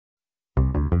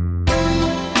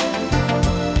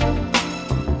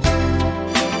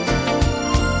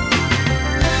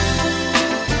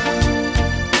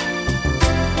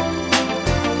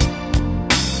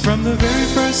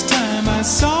first time I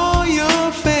saw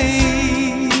your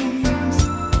face,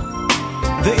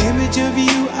 the image of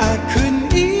you I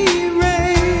couldn't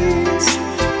erase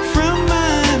from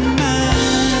my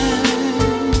mind.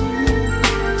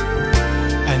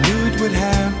 I knew it would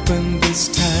happen this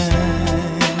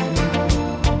time.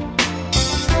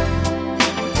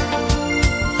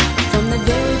 From the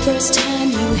very first time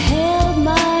you held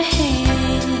my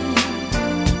hand,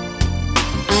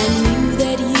 I knew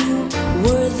that you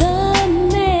were the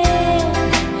man.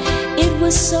 It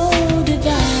was so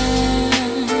divine.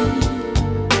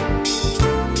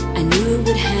 I knew it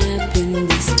would happen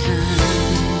this time.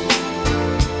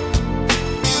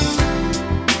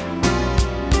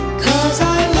 'Cause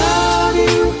I love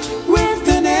you with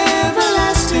an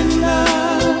everlasting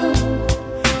love.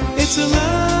 It's a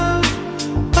love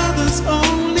others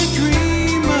only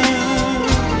dream of.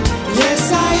 Yes,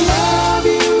 I love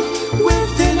you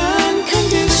with an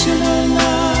unconditional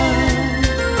love.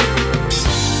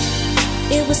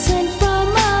 It was sent from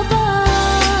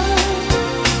above.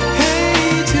 Hey,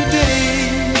 today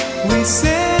we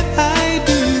said I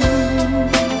do.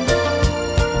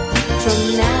 From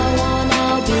now on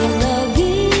I'll be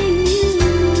loving you.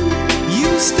 You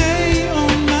stay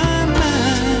on my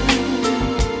mind.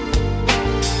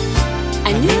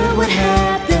 I knew it would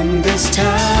happen this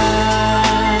time.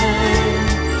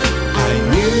 I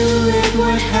knew it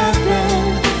would happen.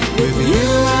 With you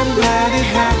I'm glad it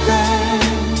happened.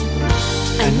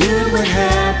 I knew it would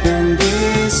happen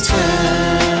this time.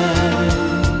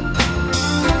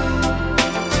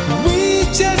 We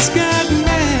just got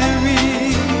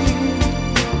married.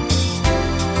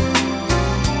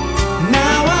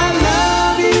 Now I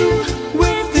love you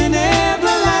with an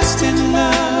everlasting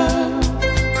love.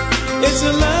 It's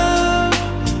a love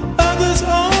others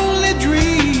only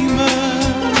dream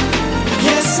of.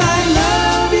 Yes, I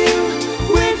love you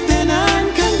with an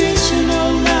unconditional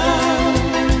love.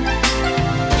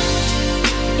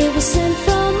 It was sent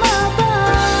from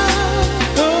above.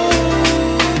 Oh,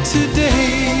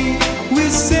 today we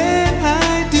said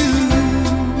I do.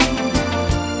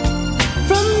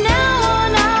 From now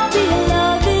on I'll be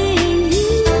loving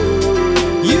you.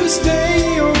 You stay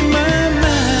on my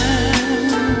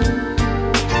mind.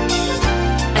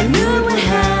 I knew it would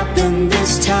happen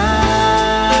this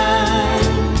time.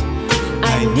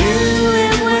 I knew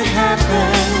it would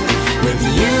happen. With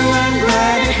you I'm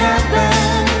glad it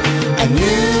happened. I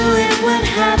knew it would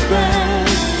happen.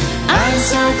 I'm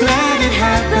so glad it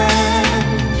happened.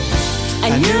 I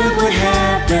knew it would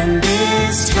happen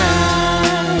this time.